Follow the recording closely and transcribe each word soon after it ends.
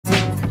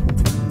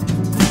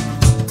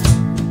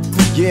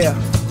Yeah,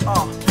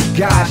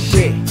 God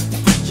shit.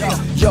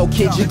 Yo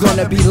kid, you're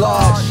gonna be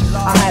large.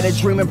 I had a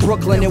dream in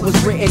Brooklyn, it was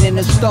written in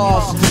the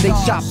stars. They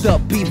chopped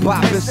up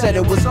bebop and said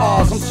it was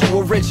ours. I'm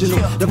too original,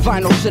 the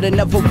vinyl should've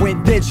never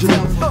went digital.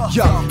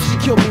 Yo, she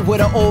killed me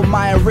with an old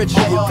Mayan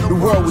ritual. The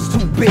world was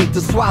too big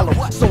to swallow,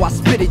 so I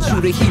spit at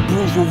you. The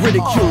Hebrews were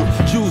ridiculed,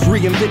 Jews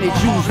reinvented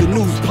Jews. The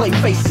news played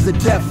faces of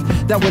death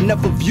that were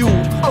never viewed.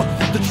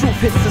 The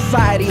truth hit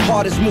society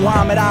hard as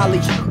Muhammad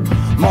Ali.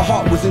 My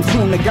heart was in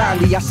tune to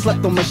Gandhi. I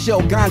slept on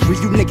Michelle Gondry.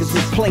 You niggas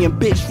was playing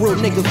bitch. Real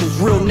niggas was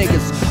real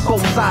niggas.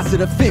 Both sides of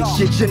the fence,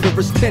 your gender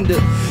is tender.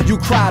 You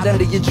cried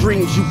under your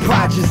dreams, you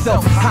pride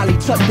yourself. Highly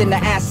tucked in the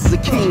asses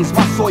of kings.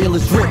 My soil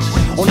is rich.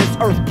 On this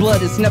earth,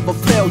 blood has never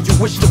failed. You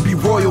wish to be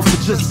royal, but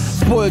just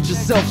spoiled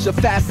yourself. You're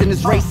fast in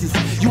this races.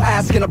 You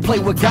asking to play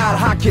with God.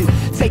 How can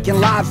taking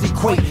lives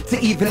equate to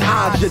even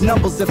odds? Your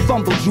numbers have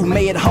fumbled you.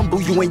 May it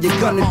humble you, and you're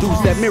gonna lose.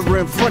 That mirror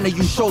in front of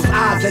you shows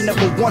eyes that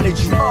never wanted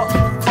you.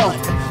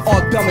 All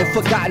dumb and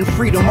forgotten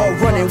freedom, all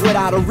running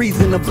without a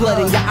reason. The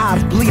blood in your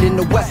eyes bleeding,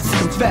 the West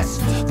is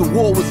confessed. The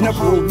war was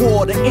never a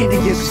war, the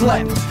Indians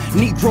slept.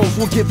 Negroes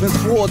were given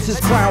swords, his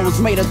crown was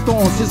made of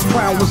thorns, his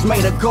crown was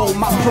made of gold.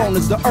 My throne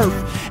is the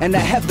earth, and the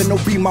heaven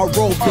will be my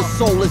robe. The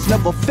soul has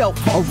never felt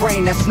a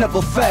rain that's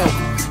never fell.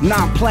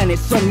 9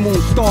 planets, sun,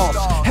 moon, stars,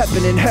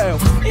 heaven and hell.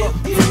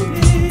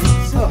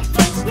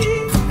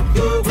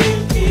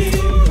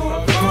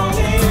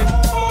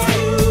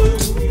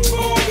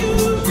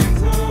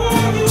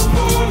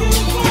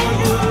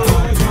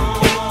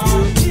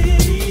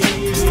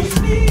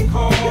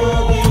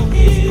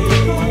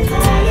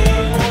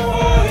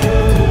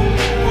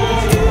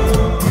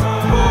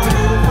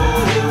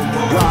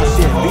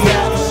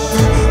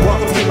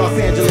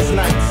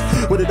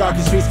 Where the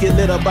darkest streets get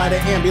lit up by the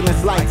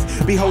ambulance lights.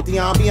 Behold the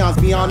ambiance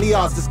beyond the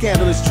odds, the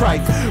scandalous tripe.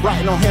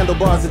 Riding on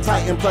handlebars and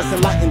tighten, plus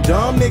enlightened.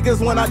 Dumb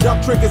niggas, when I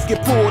dump triggers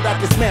get pulled, I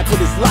dismantle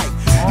this life.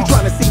 You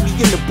tryna see me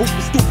in the booth,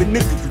 you stupid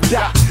nigga, you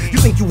die. You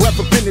think you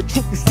ever been the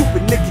truth, you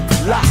stupid nigga, you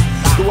lie.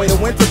 The way the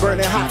winter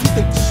burning hot, you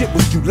think the shit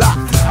was July.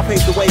 I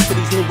paved the way for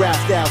these new rap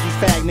styles. These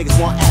fag niggas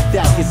want act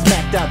out, get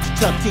smacked out. You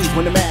Chuck T's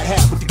when the mad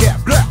hat with the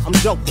gap. Blah, I'm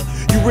Joker,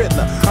 you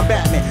Riddler, I'm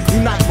Batman,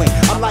 you Nightwing,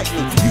 I'm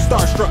Lightning, you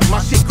Starstruck,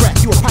 my shit crack,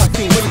 you a pipe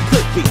fiend when it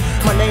could be.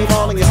 My name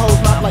all in your hoes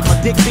mouth like my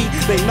dick be.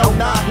 They know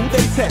not who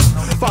they test.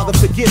 Father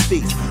forgive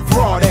these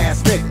fraud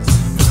ass niggas.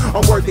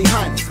 Unworthy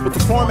highness, with the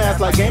formats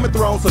like Game of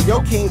Thrones, so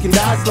your king can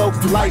die slow,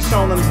 cause the light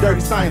shone on the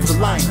dirty science of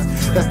lions.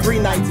 That's 3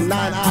 nights and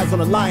 9 eyes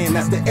on a lion.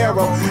 That's the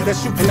arrow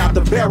that's shooting out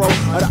the barrel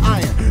of the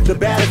iron. The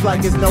baddest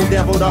like it's no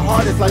devil, the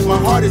hardest like my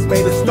heart is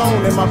made of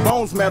stone, and my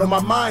bones metal,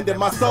 my mind and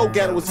my soul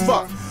ghetto as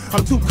fuck.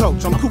 I'm too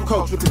coach, I'm cool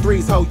coach with the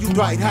threes, ho. You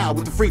Dwight Howard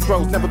with the free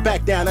throws, never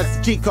back down, that's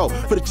the G code.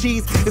 For the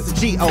cheese, it's a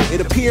G-O. It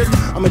appears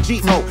I'm a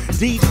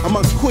G-O-D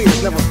amongst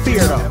queers, never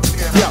fear though.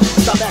 Yo,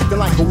 stop acting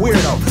like a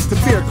weirdo. To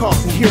fear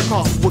costs and hear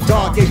costs what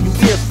God gave you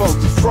ears for,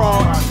 you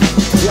fraud.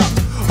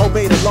 Yo,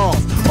 obey the laws,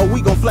 or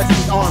we gon' flex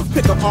these arms,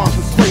 pick up arms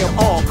and spray them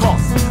all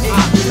costs.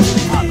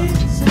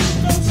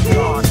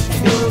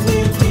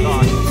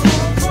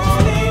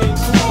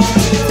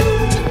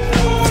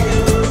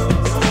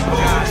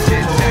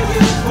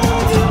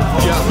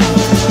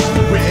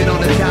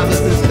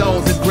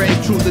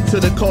 To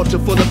the culture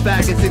full of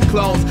faggots and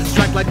clones.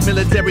 Strike like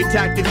military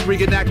tactics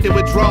reenacted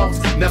with drones.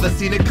 Never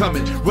seen it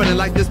coming, running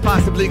like this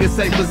possibly a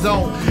safer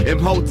zone.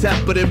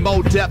 Imhotep, but in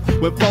more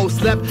depth. When foes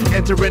slept,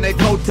 entering a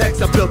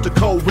codex, I built a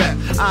cold rep.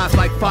 Eyes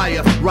like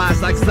fire,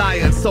 rise like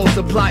Zion, soul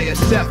supplier,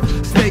 chef.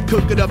 Stay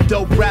cooking up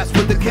dope raps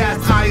with the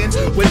cast iron.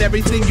 When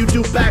everything you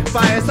do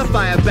backfires, I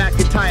fire back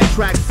entire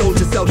tracks. Sold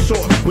yourself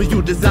short when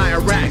you desire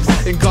racks.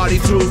 And gaudy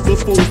jewels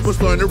with fools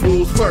must learn the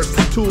rules first.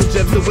 2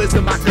 gems of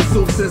wisdom I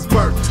consume since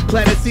birth.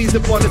 Planted seeds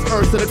upon this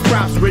earth so the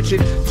crops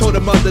richin'. Told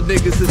them other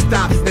niggas to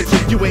stop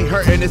snitching. You ain't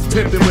hurting, it's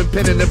pimpin' when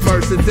penning the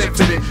verse is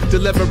infinite.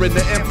 Delivering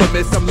the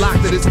infamous, I'm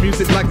locked to this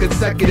music like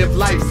consecutive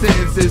life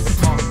sentences.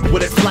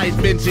 With a slight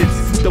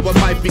vengeance, though it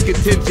might be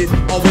contingent.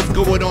 All what's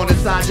going on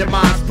inside your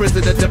mind's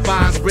prison. The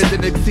divine's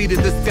risen, exceeded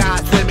the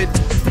sky's limit.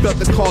 Felt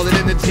the calling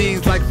in the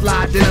jeans like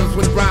fly denims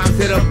when rhymes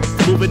hit them.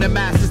 Moving the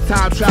masses,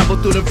 time travel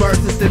through the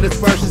verses. Then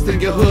disperses in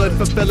your hood,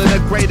 fulfilling a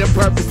greater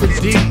purpose.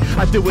 Indeed,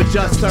 I do it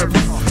just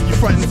service. You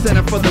front and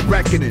center for the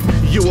reckoning.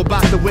 You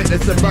about to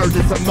witness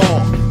emergence of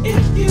more.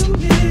 If you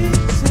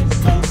listen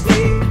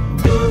closely.